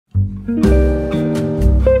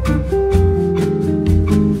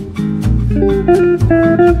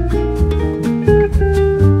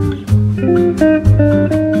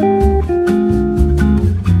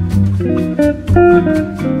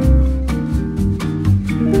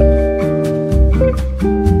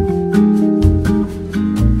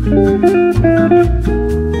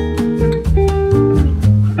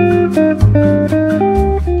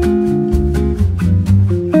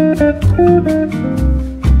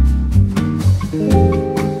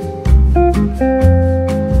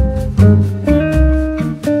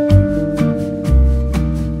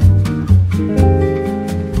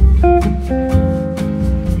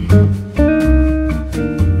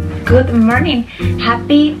Good morning,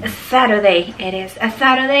 happy Saturday. It is a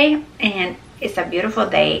Saturday and it's a beautiful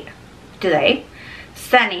day today,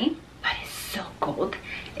 sunny, but it's so cold.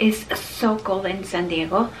 It's so cold in San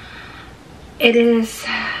Diego. It is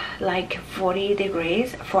like 40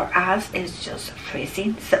 degrees. For us it's just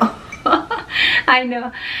freezing, so I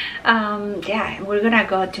know. Yeah, we're gonna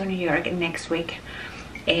go to New York next week,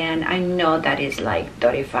 and I know that it's like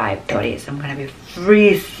 35, 30, so I'm gonna be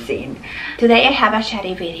freezing. Today I have a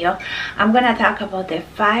chatty video. I'm gonna talk about the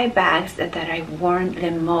 5 bags that I've worn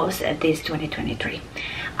the most this 2023.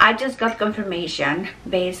 I just got confirmation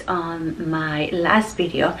based on my last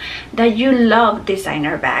video that you love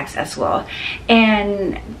designer bags as well,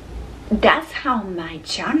 and that's how my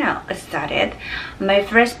channel started. My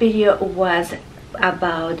first video was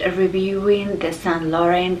about reviewing the Saint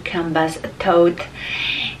Laurent canvas tote,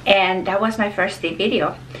 and that was my first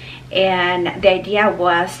video, and the idea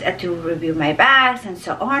was to review my bags and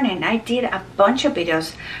so on, and I did a bunch of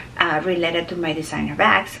videos related to my designer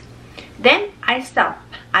bags. Then I stopped.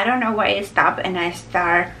 I don't know why I stopped, and I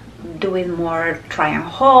start doing more try on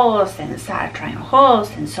hauls and start trying on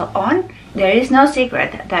hauls and so on. There is no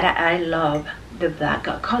secret that I love the black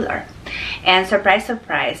color, and surprise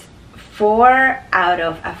surprise, 4 out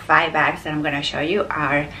of 5 bags that I'm gonna show you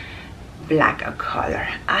are black color.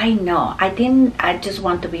 I know, I just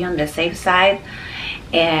want to be on the safe side,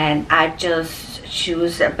 and I just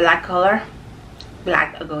choose a black color.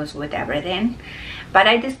 Black goes with everything, but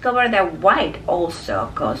I discovered that white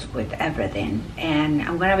also goes with everything, and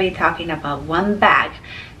I'm gonna be talking about one bag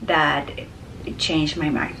that changed my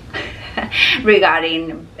mind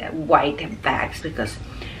regarding white bags, because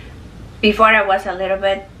before I was a little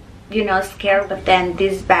bit, you know, scared, but then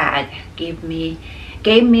this bag gave me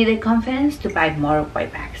the confidence to buy more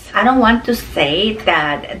white bags. I don't want to say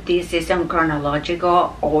that this is in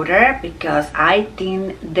chronological order, because I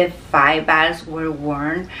think the 5 bags were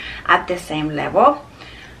worn at the same level.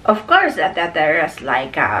 Of course that there is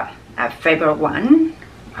like a favorite one,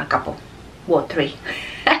 a couple, well, 3.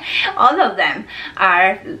 All of them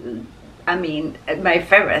are, I mean, my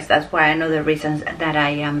favorites. That's why I know the reasons that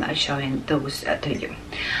I am showing those to you.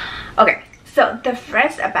 Okay, so the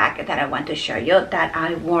first bag that I want to show you that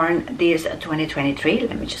I worn this 2023,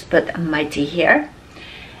 let me just put my tea here,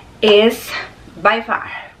 is by far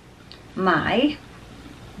my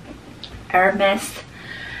Hermes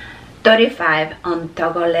 35 on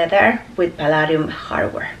Togo leather with palladium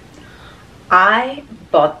hardware. I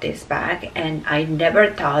bought this bag and I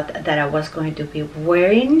never thought that I was going to be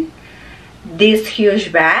wearing this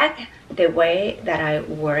huge bag the way that I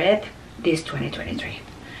wore it this 2023.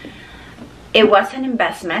 It was an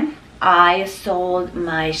investment. I sold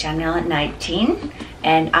my Chanel 19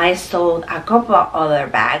 and I sold a couple of other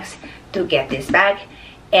bags to get this bag,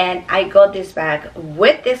 and I got this bag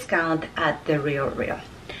with discount at the Real.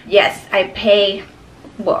 Yes, I pay,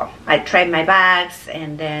 well, I trade my bags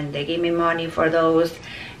and then they give me money for those,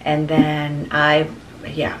 and then I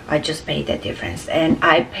just pay the difference, and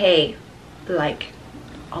I pay like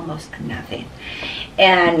almost nothing.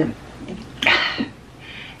 And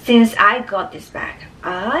since I got this bag,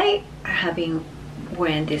 I have been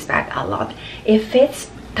wearing this bag a lot. It fits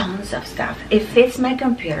tons of stuff. It fits my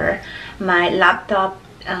computer. My laptop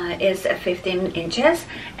is 15 inches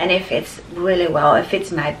and it fits really well. It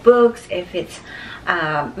fits my books, it fits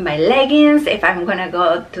my leggings if I'm gonna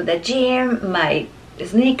go to the gym, my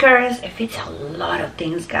sneakers. It fits a lot of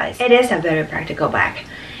things, guys. It is a very practical bag.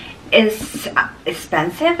 It's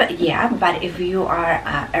expensive, yeah, but if you are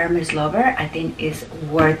a Hermes lover, I think it's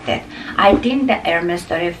worth it. I think the Hermes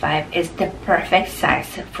 35 is the perfect size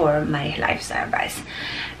for my lifestyle bags.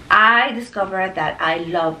 I discovered that I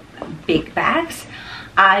love big bags.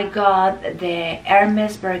 I got the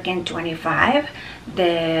Hermes BIRKIN 25,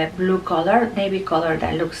 the blue color, navy color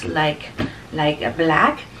that looks like a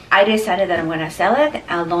black. I decided that I'm gonna sell it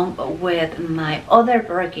along with my other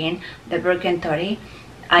BIRKIN, the BIRKIN 30.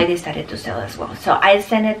 I decided to sell as well. So I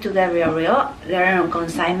sent it to the Real. They're on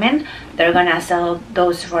consignment. They're gonna sell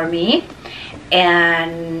those for me.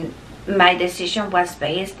 And my decision was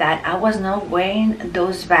based that I was not wearing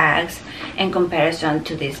those bags in comparison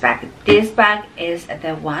to this bag. This bag is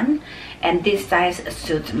the one, and this size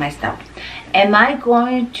suits my style. Am I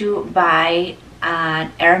going to buy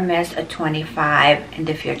an Hermes 25 in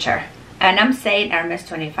the future? And I'm saying Hermes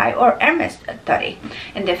 25 or Hermes 30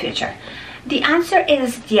 in the future. The answer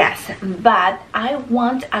is yes, but I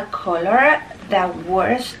want a color that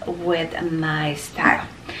works with my style.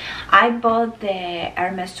 I bought the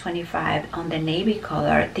Hermes 25 on the navy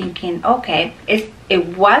color thinking, okay, it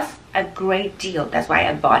was a great deal. That's why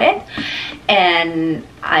I bought it. And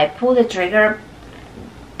I pulled the trigger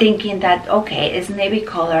thinking that, okay, it's navy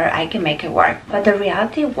color, I can make it work. But the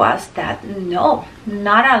reality was that no,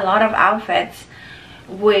 not a lot of outfits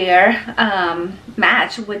were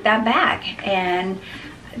matched with that bag. And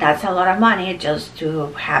that's a lot of money just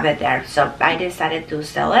to have it there. So I decided to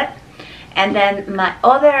sell it. And then my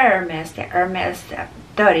other Hermes, the Hermes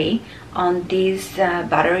 30, on this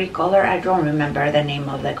battery color, I don't remember the name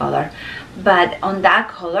of the color, but on that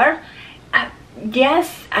color,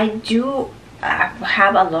 yes, I do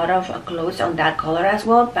have a lot of clothes on that color as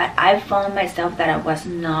well, but I found myself that I was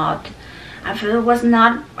not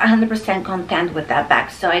 100% content with that bag,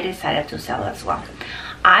 so I decided to sell as well.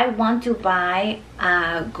 I want to buy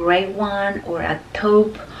a gray one or a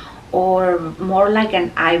taupe or more like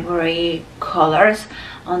an ivory colors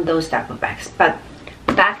on those type of bags. But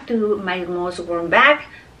back to my most worn bag,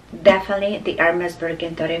 definitely the Hermes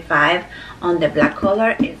Birkin 35 on the black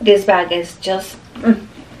color. This bag is just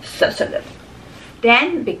so good.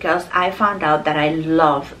 Then, because I found out that I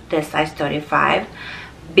love the size 35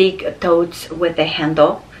 big totes with the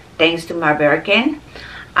handle, thanks to my Birkin,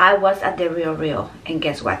 I was at the Real, and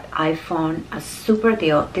guess what? I found a super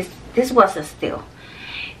deal. This was a steal.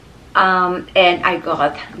 And I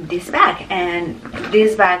got this bag, and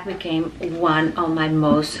this bag became one of my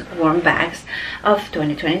most worn bags of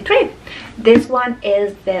 2023. This one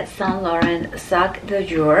is the Saint Laurent Sac de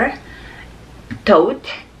Jour tote,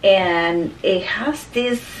 and it has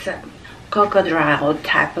this crocodile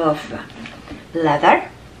type of leather.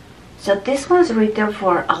 So this one's retail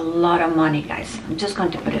for a lot of money, guys. I'm just going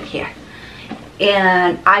to put it here.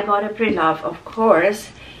 And I bought a pre-love, of course,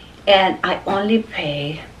 and I only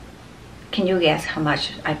paid, can you guess how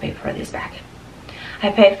much I paid for this bag? I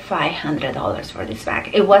paid $500 for this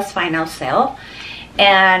bag. It was final sale,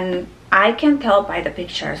 and I can tell by the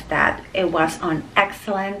pictures that it was on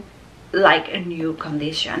excellent, like a new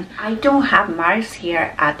condition. I don't have marks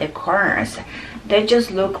here at the corners. They just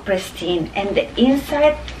look pristine, and the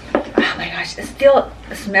inside, oh my gosh, it still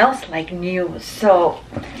smells like new. So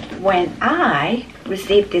when I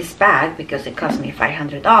received this bag, because it cost me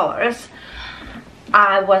 $500,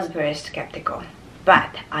 I was very skeptical.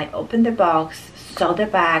 But I opened the box, saw the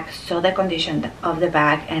bag, saw the condition of the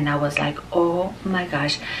bag, and I was like, oh my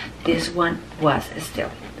gosh, this one was a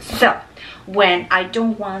steal. So when I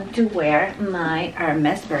don't want to wear my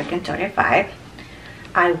Hermes Birkin 35,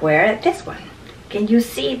 I wear this one. Can you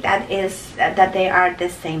see that they are the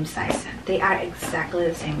same size? They are exactly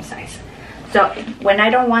the same size. So when I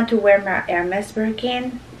don't want to wear my Hermes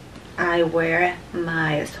Birkin, I wear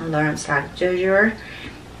my Saint Laurent Sac de Jour.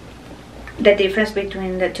 The difference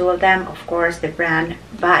between the two of them, of course, the brand,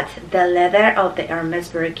 but the leather of the Hermes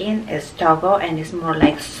Birkin is Togo and is more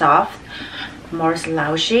like soft, more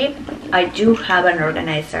slouchy. I do have an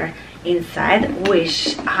organizer inside,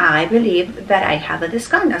 which I believe that I have a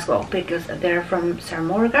discount as well, because they're from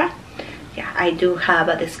Sarmorga. Yeah, I do have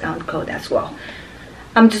a discount code as well.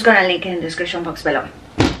 I'm just gonna link in the description box below.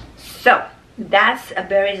 So that's a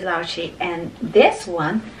very slouchy, and this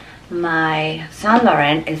one, my Saint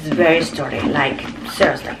Laurent, is very sturdy. Like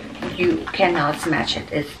seriously, you cannot smash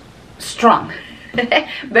it. It's strong,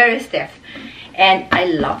 very stiff, and I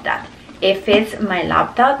love that. It fits my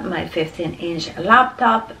laptop, my 15-inch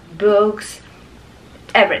laptop, books,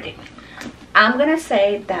 everything. I'm gonna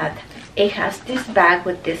say that it has this bag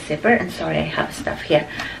with this zipper, and sorry, I have stuff here.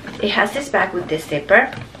 It has this bag with this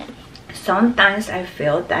zipper. Sometimes I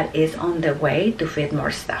feel that it's on the way to fit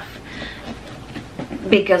more stuff,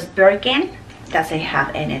 because Birkin doesn't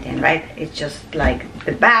have anything, right? It's just like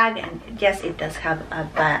the bag, and yes, it does have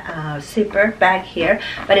a zipper bag here,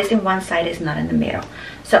 but it's in one side, it's not in the middle,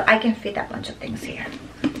 so I can fit a bunch of things here.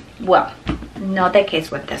 Well, not the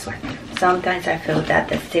case with this one. Sometimes I feel that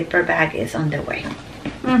the zipper bag is on the way.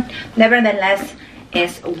 Nevertheless,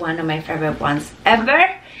 is one of my favorite ones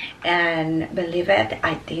ever, and believe it,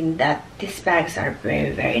 I think that these bags are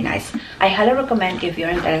very nice. I highly recommend, if you're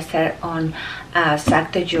interested on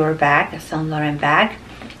Sac de Jour bag, a Saint Laurent bag,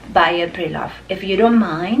 buy a PRELOVED. If you don't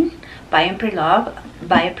mind buying PRELOVED,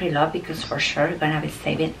 buy a PRELOVED, because for sure you're gonna be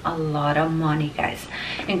saving a lot of money, guys,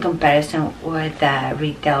 in comparison with the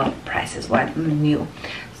retail prices, what new.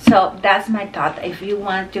 So that's my thought. If you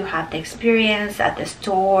want to have the experience at the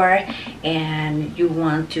store and you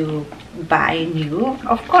want to buy new,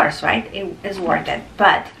 of course, right, it is worth it.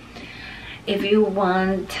 But if you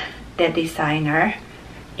want the designer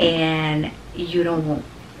and you don't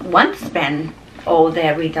want to spend all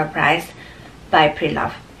the retail price, buy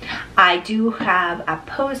PRELOVED. I do have a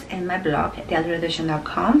post in my blog,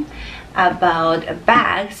 theallureedition.com, about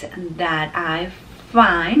bags that I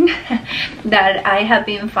find that I have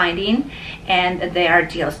been finding, and they are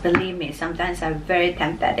deals. Believe me, sometimes I'm very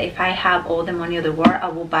tempted. If I have all the money of the world, I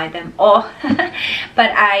will buy them all.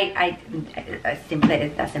 But I simply,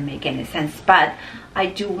 it doesn't make any sense. But I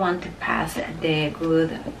do want to pass the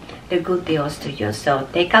good deals to you. So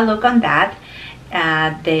take a look on that.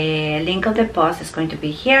 The link of the post is going to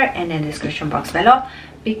be here and in the description box below,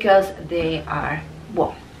 because they are,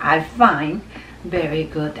 well, I find very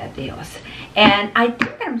good deals. And I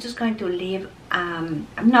think I'm just going to leave I'm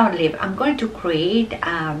going to create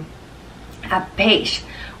a page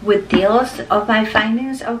with deals of my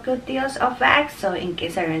findings of good deals of bags. So in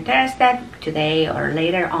case you're interested today or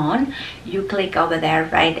later on, you click over there,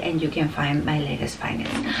 right, and you can find my latest findings.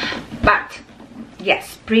 But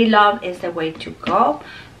yes, PRELOVED is the way to go,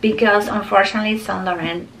 because unfortunately Saint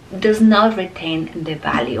Laurent does not retain the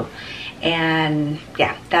value. And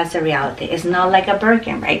yeah, that's the reality. It's not like a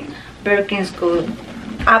Birkin, right? Birkins go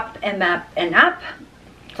up and up and up.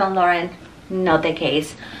 Saint Laurent, not the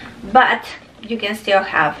case. But you can still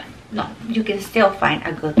you can still find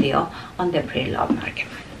a good deal on the PRELOVED market.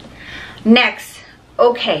 Next,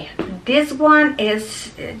 okay, this one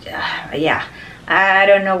is yeah, I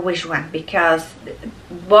don't know which one, because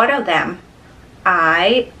both of them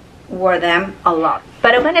I wore them a lot.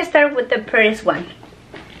 But I'm gonna start with the first one.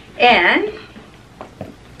 And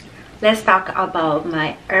let's talk about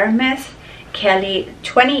my Hermes Kelly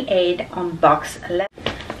 28 on box 11.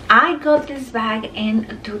 I got this bag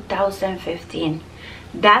in 2015.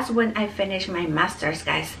 That's when I finished my master's,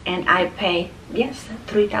 guys, and I paid, yes,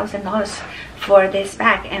 $3,000 for this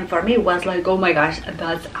bag. And for me it was like, oh my gosh,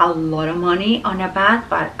 that's a lot of money on a bag,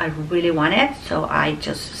 but I really want it, so I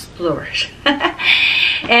just splurged.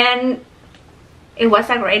 And it was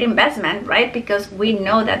a great investment, right? Because we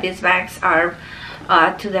know that these bags are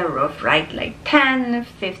to the roof, right? Like $10,000,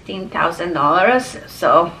 $15,000.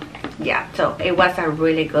 So yeah, so it was a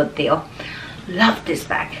really good deal. Love this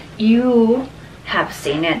bag. You have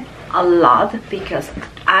seen it a lot, because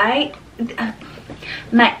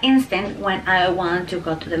my instinct when I want to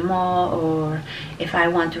go to the mall or if I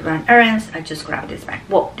want to run errands, I just grab this bag.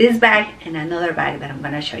 Well, this bag and another bag that I'm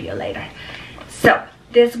gonna show you later. So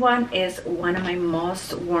this one is one of my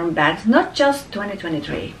most worn bags, not just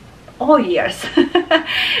 2023, all years.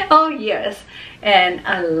 All years. And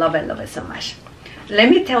I love it so much. Let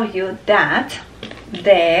me tell you that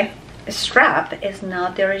the strap is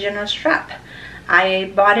not the original strap.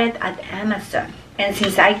 I bought it at Amazon, and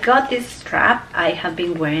since I got this strap, I have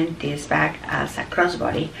been wearing this bag as a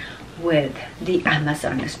crossbody with the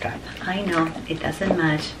Amazon strap. I know it doesn't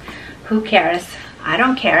match. Who cares? I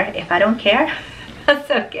don't care. If I don't care,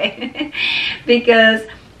 that's okay. Because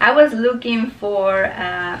I was looking for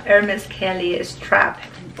Hermes Kelly strap.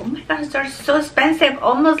 Oh my gosh, they're so expensive,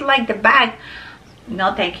 almost like the bag.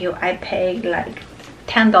 No thank you. I paid like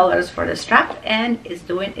 $10 for the strap, and it's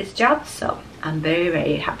doing its job, so I'm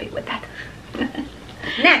very happy with that.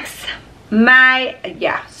 Next, my,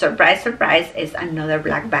 yeah, surprise is another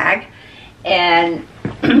black bag. And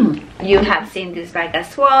you have seen this bag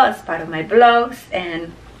as well as part of my vlogs.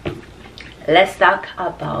 And let's talk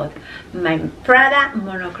about my PRADA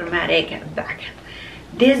monochromatic bag.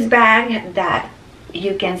 This bag that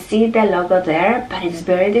you can see the logo there, but it's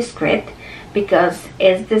very discreet because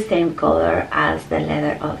it's the same color as the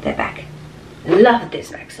leather of the bag. Love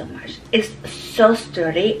this bag so much. It's so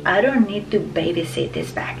sturdy. I don't need to babysit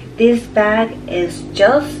this bag. This bag is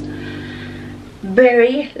just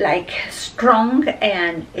very like strong,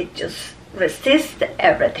 and it just resists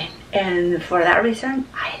everything, and for that reason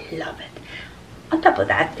I love it. On top of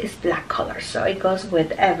that, it's black color, so it goes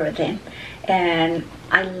with everything. And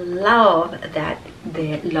I love that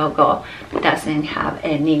the logo doesn't have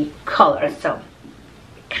any color, so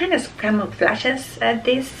it kind of camouflages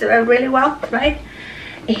this really well, right?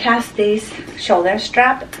 It has this shoulder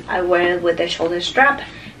strap. I wear it with the shoulder strap.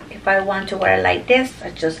 If I want to wear it like this,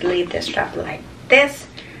 I just leave the strap like this.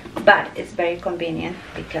 But it's very convenient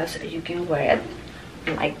because you can wear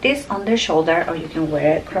it like this on the shoulder, or you can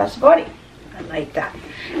wear it crossbody like that.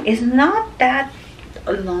 It's not that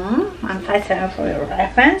long. I'm 5'7" for your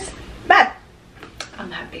reference, but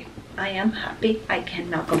I'm happy. I am happy. I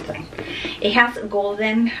cannot complain. It has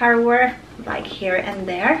golden hardware like here and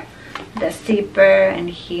there, the zipper, and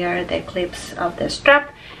here the clips of the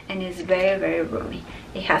strap, and it's very, very roomy.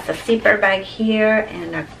 It has a zipper bag here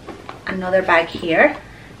and another bag here,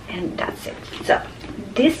 and that's it. So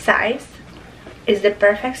this size is the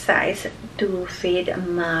perfect size to fit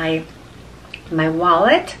my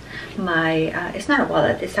wallet, it's not a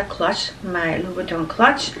wallet, it's a clutch, my Louis Vuitton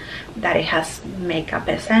clutch, that it has makeup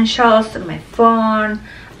essentials, my phone,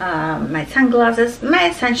 my sunglasses, my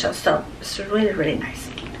essentials. So it's really, really nice.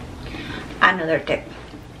 Another tip,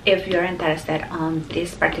 if you're interested on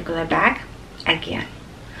this particular bag, again,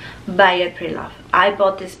 buy it pre-loved. I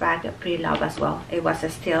bought this bag pre-loved as well. It was a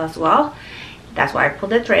steal as well. That's why I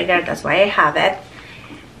pulled the trigger, that's why I have it.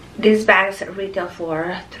 These bags retail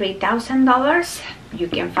for $3,000. You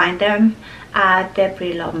can find them at the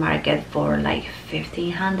pre-loved market for like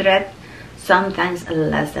 $1,500, sometimes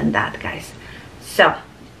less than that, guys. So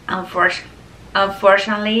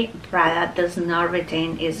unfortunately, Prada does not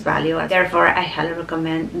retain its value. Therefore, I highly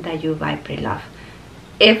recommend that you buy pre-loved,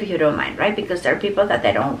 if you don't mind, right? Because there are people that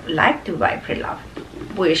they don't like to buy pre-loved,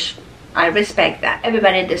 which I respect that.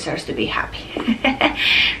 Everybody deserves to be happy,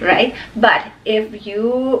 right? But if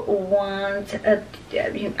you want a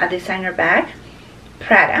designer bag,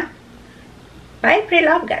 Prada, buy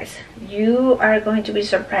pre-loved, guys. You are going to be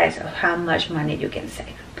surprised of how much money you can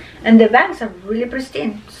save. And the bags are really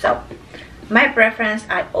pristine. So my preference,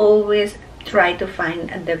 I always try to find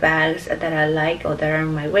the bags that I like or that are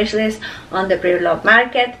on my wish list on the pre-loved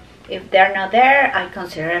market. If they're not there, I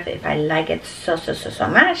consider if I like it so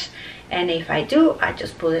much, and if I do, I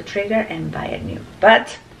just pull the trigger and buy it new.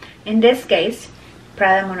 But in this case,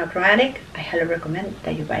 Prada Monochromatic, I highly recommend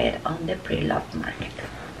that you buy it on the pre-loved market.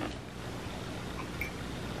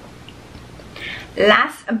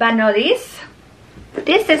 Last but not least,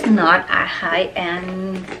 this is not a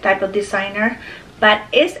high-end type of designer, but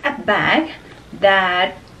it's a bag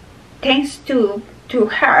that, thanks to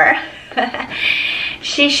her,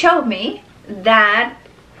 she showed me that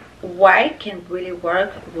white can really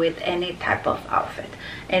work with any type of outfit.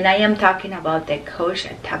 And I am talking about the Coach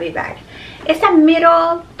Tabby bag. It's a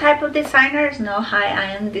middle type of designer. It's no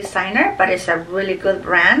high-end designer, but it's a really good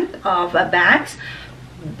brand of bags.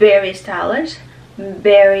 Very stylish,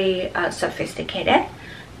 very sophisticated,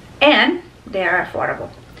 and they are affordable.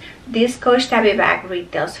 This Coach Tabby bag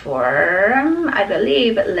retails for, I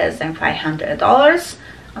believe, less than $500.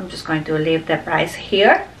 I'm just going to leave the price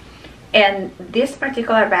here. And this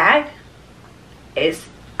particular bag is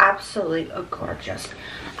absolutely gorgeous.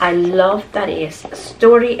 I love that it's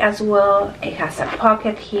sturdy as well. It has a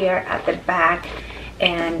pocket here at the back,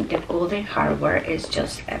 and the golden hardware is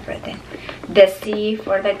just everything. The C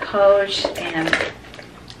for the Coach, and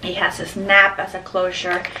it has a snap as a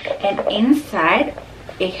closure, and inside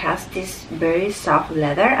it has this very soft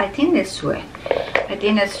leather. I think it's suede.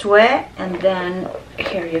 And then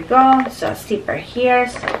here you go. So a zipper here.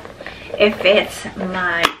 So it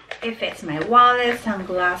fits my wallet,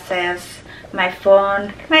 sunglasses, my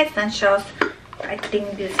phone, my essentials. I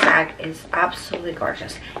think this bag is absolutely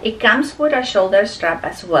gorgeous. It comes with a shoulder strap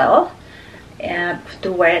as well,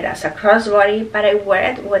 to wear it as a crossbody, but I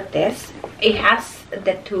wear it with this. It has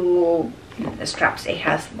the two straps. It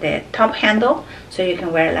has the top handle, so you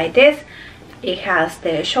can wear it like this. It has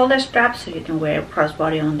the shoulder strap, so you can wear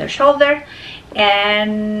crossbody on the shoulder.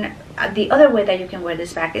 And the other way that you can wear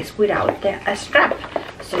this bag is without a strap,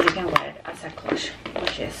 so you can wear it as a clutch,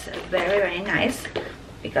 which is very, very nice,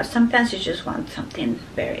 because sometimes you just want something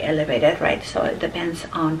very elevated, right? So it depends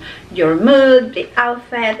on your mood, the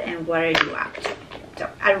outfit, and what are you up to. So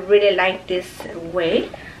I really like this way.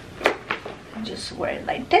 Just wear it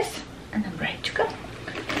like this, and I'm ready to go.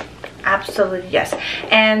 Absolutely, yes.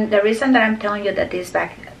 And the reason that I'm telling you that this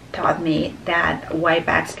bag taught me that white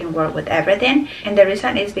bags can work with everything, and the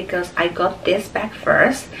reason is because I got this bag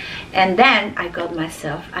first, and then I got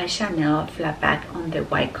myself a Chanel flat bag on the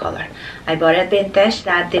white color. I bought it vintage.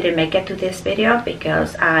 That didn't make it to this video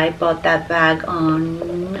because I bought that bag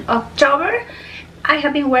on October. I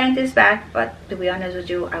have been wearing this bag, but to be honest with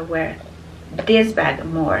you, I wear this bag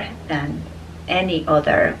more than any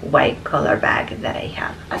other white color bag that I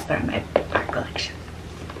have as per my bag collection.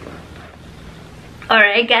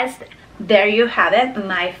 Alright guys, there you have it,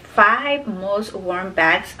 my 5 most worn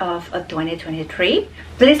bags of 2023.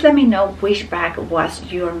 Please let me know which bag was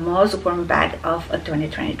your most worn bag of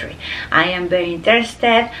 2023. I am very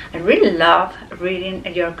interested. I really love reading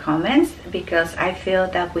your comments because I feel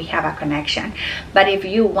that we have a connection. But if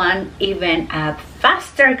you want even a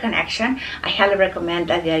faster connection, I highly recommend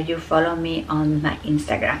that you follow me on my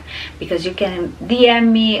Instagram, because you can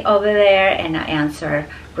DM me over there and I answer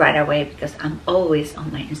right away, because I'm always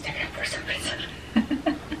on my Instagram for some reason.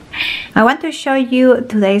 I want to show you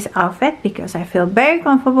today's outfit because I feel very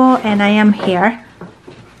comfortable and I am here.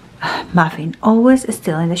 Muffin, always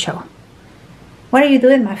still in the show. What are you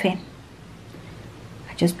doing, Muffin?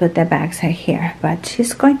 I just put the bags right here, but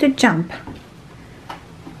she's going to jump.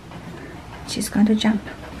 She's going to jump.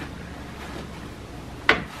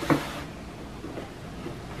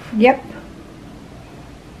 Yep.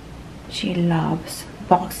 She loves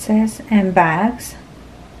boxes and bags.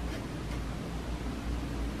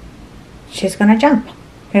 She's gonna jump.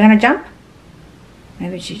 You're gonna jump?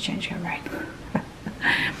 Maybe she changed her mind.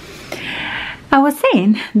 I was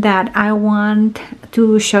saying that I want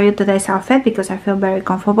to show you today's outfit because I feel very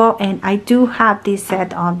comfortable, and I do have this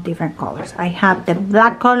set of different colors. I have the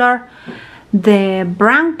black color, the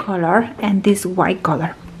brown color, and this white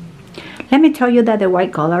color. Let me tell you that the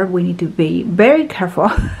white color, we need to be very careful,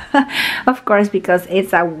 of course, because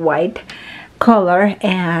it's a white color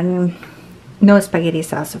and no spaghetti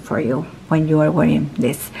sauce for you when you are wearing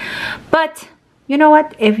this. But you know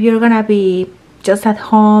what, if you're gonna be just at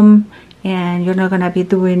home and you're not gonna be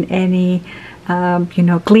doing any you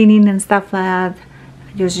know, cleaning and stuff like that,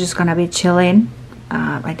 you're just gonna be chilling,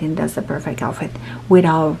 I think that's the perfect outfit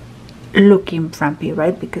without looking frumpy,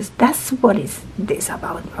 right? Because that's what is this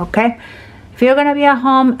about. Okay, if you're gonna be at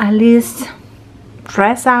home, at least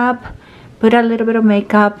dress up, put a little bit of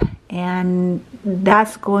makeup, and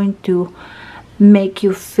that's going to make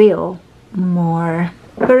you feel more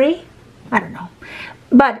pretty. I don't know,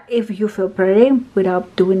 but if you feel pretty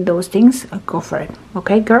without doing those things, go for it.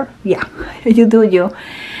 Okay, girl? Yeah, you do you.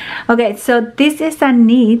 Okay, so this is a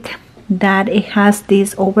knit that it has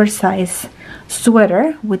this oversized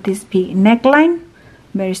sweater with this big neckline,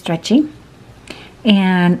 very stretchy,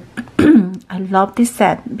 and I love this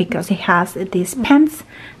set because it has these pants.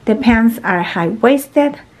 The pants are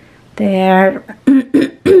high-waisted. They're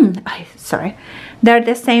sorry, they're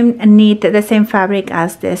the same knit, the same fabric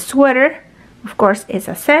as the sweater. Of course, it's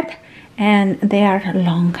a set, and they are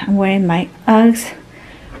long. I'm wearing my Uggs,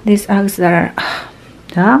 these Uggs that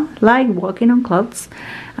are like walking on clouds,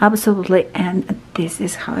 absolutely, and this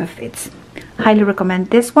is how it fits. Highly recommend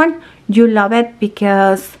this one. You love it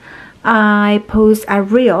because I post a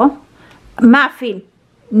reel. Muffin,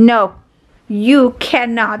 no, you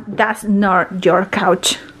cannot. That's not your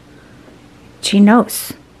couch. She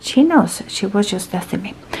knows. She knows. She was just testing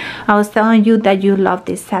me. I was telling you that you love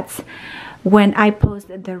these sets when I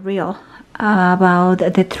posted the reel about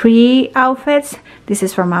the 3 outfits. This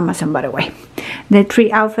is from Amazon, by the way. The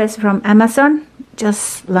 3 outfits from Amazon,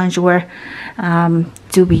 just loungewear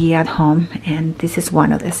to be at home, and this is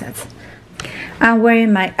one of the sets. I'm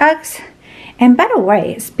wearing my Uggs, and by the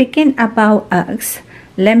way, speaking about Uggs,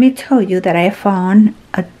 let me tell you that I found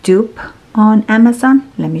a dupe on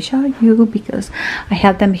Amazon. Let me show you because I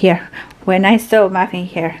have them here. When I saw Muffin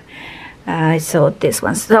here, I saw this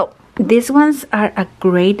one. So these ones are a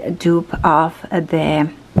great dupe of the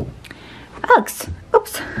Uggs.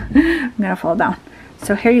 Oops, I'm gonna fall down.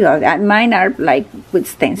 So here you go. Mine are like with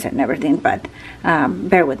stains and everything, but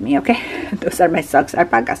bear with me, okay? Those are my socks,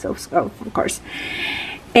 alpaca socks, of course.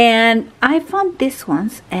 And I found these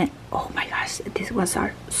ones, and oh my gosh, these ones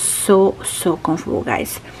are so comfortable,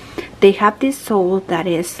 guys. They have this sole that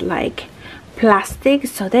is like plastic,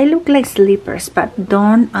 so they look like slippers, but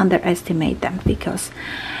don't underestimate them because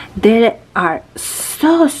they are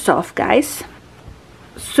so soft, guys.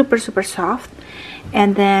 Super soft.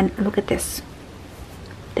 And then look at this.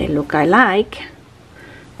 They look alike.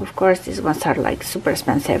 Of course, these ones are like super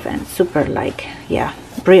expensive and super like, yeah,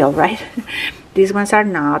 real, right? These ones are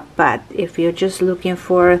not, but if you're just looking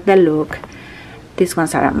for the look, these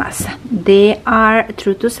ones are a must. They are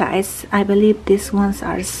true to size. I believe these ones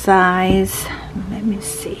are size, let me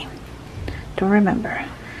see, don't remember.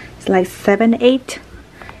 It's like 7-8.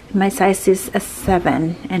 My size is a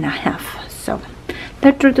 7.5, so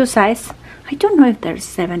they're true to size. I don't know if they're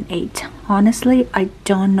 7-8. Honestly, I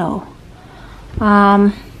don't know.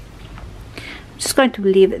 I'm just going to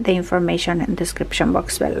leave the information in the description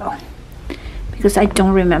box below because I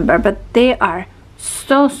don't remember, but they are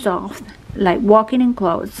so soft, like walking in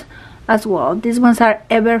clothes. as well. These ones are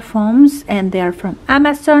Ever Foams, and they are from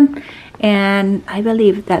Amazon, and I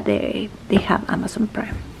believe that they have Amazon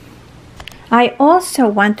Prime. I also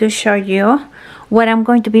want to show you what I'm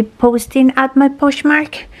going to be posting at my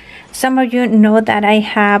Poshmark. Some of you know that I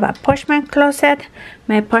have a Poshmark closet.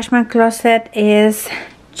 My Poshmark closet is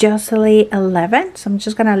Jocelyn 11, so I'm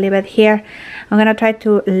just gonna leave it here. I'm gonna try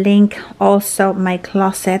to link also my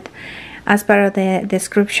closet as part of the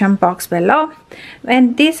description box below.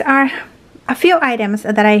 And these are a few items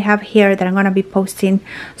that I have here that I'm gonna be posting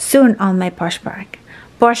soon on my Poshmark.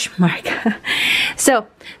 So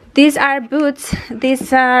these are boots.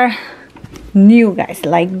 These are new, guys.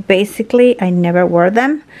 Like, basically I never wore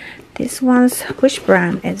them. These ones, which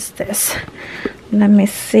brand is this? Let me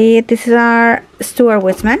see. These are Stuart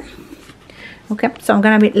Weitzman. Okay, so I'm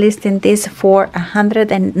gonna be listing this for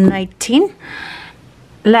 $119.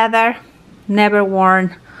 Leather, never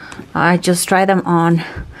worn. I just tried them on.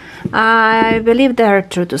 I believe they're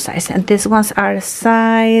true to size, and these ones are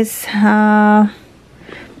size I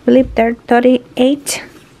believe they're 38,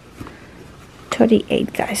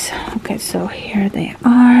 guys. Okay, so here they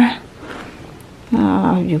are.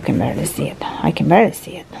 You can barely see it. I can barely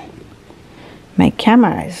see it. My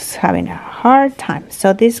camera is having a hard time.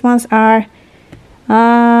 So these ones are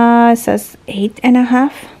it says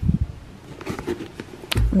 8.5.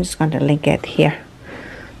 I'm just going to link it here.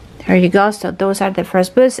 There you go. So those are the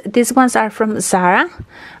first boots. These ones are from Zara.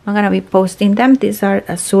 I'm gonna be posting them. These are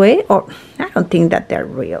a suede, or I don't think that they're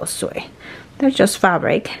real suede. They're just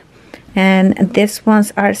fabric. And these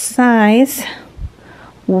ones are size,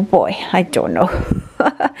 oh boy, I don't know.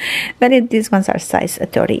 But these ones are size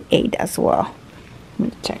 38 as well. Let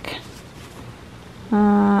me check.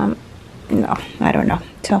 No, I don't know.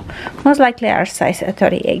 So most likely are size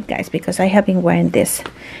 38, guys, because I have been wearing this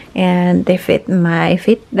and they fit my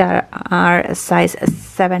feet that are size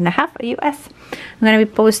 7.5 US. I'm gonna be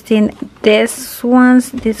posting these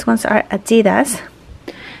ones. These ones are Adidas.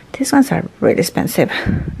 These ones are really expensive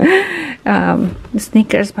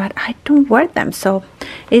sneakers, but I don't wear them, so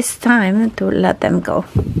it's time to let them go.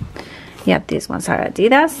 Yeah, these ones are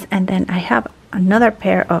Adidas, and then I have another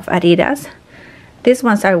pair of Adidas. These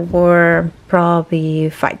ones I wore probably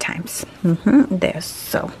 5 times. There,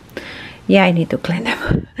 so yeah, I need to clean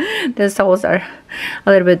them. The soles are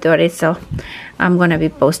a little bit dirty, so I'm gonna be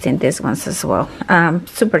posting these ones as well.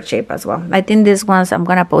 Super cheap as well. I think these ones I'm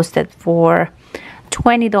gonna post it for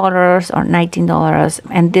 $20 or $19,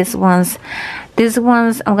 and these ones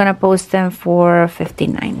I'm gonna post them for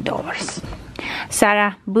 $59.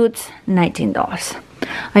 Zara boots, $19.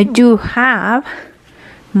 I do have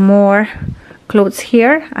more clothes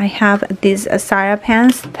here. I have these Zara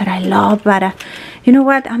pants that I love, but you know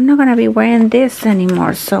what, I'm not gonna be wearing this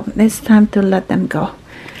anymore, so it's time to let them go.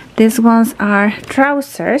 These ones are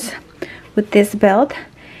trousers with this belt,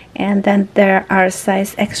 and then there are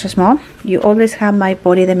size extra small. You always have my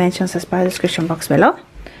body dimensions as part of the description box below.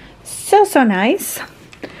 So nice.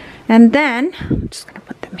 And then I'm just gonna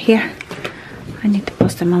put them here. I need to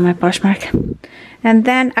post them on my Poshmark. And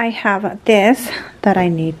then I have this that I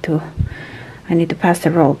need to pass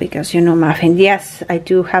the roll, because you know, Muffin, yes, I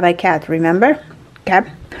do have a cat, remember? Cat.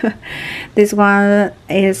 This one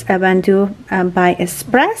is a bandeau by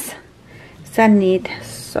Express. It's a neat,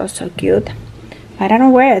 so cute. I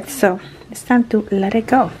don't wear it, so it's time to let it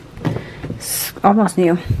go. It's almost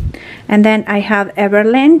new. And then I have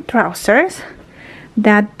Everlane trousers,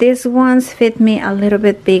 that these ones fit me a little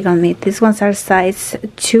bit big on me. These ones are size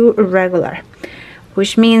 2 regular,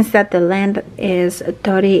 which means that the length is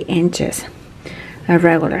 30 inches. A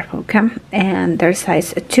regular, okay, and they're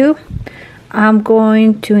size 2. I'm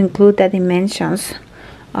going to include the dimensions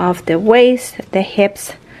of the waist, the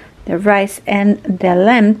hips, the rise, and the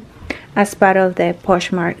length as part of the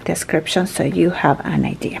Poshmark description, so you have an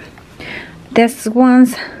idea. This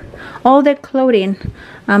one's, all the clothing,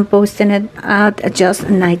 I'm posting it at just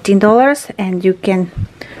 $19, and you can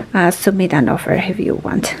submit an offer if you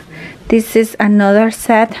want. This is another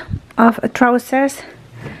set of trousers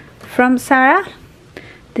from Zara.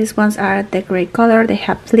 These ones are the gray color. They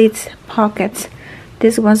have pleats, pockets.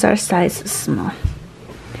 These ones are size small.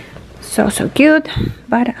 So cute,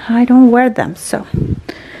 but I don't wear them, so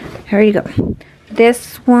here you go.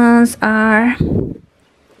 These ones are,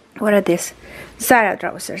 what are these? Zara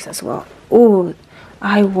trousers as well. Oh,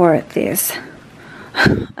 I wore this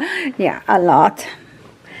yeah, a lot,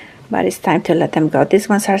 but it's time to let them go. These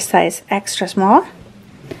ones are size extra small,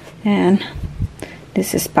 and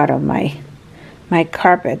this is part of my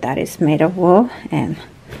carpet that is made of wool, and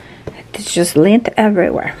it's just lint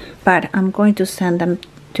everywhere. But I'm going to send them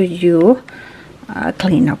to you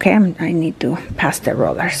clean. Okay, I need to pass the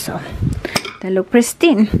roller so they look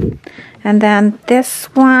pristine. And then this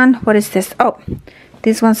one, what is this? Oh,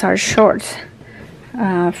 these ones are shorts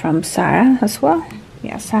from Zara as well.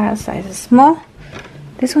 Yeah, Zara size is small.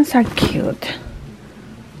 These ones are cute,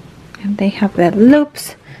 and they have the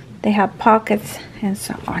loops, they have pockets and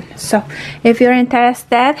so on. So if you're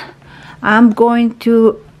interested, I'm going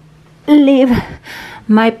to leave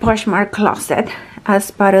my Poshmark closet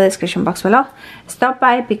as part of the description box below. Stop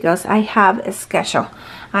by because I have a schedule.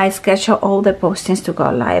 I schedule all the postings to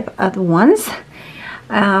go live at once.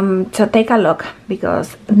 So take a look,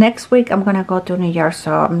 because next week I'm gonna go to New York,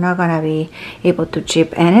 so I'm not gonna be able to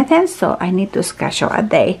ship anything, so I need to schedule a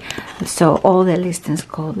day so all the listings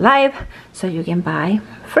go live so you can buy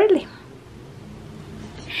freely.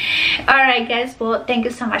 Alright guys, well, thank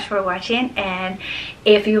you so much for watching, and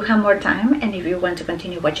if you have more time and if you want to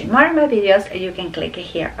continue watching more of my videos, you can click it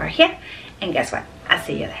here or here, and guess what, I'll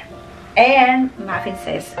see you there. And Muffin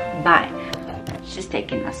says bye. She's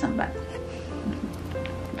taking us some bath.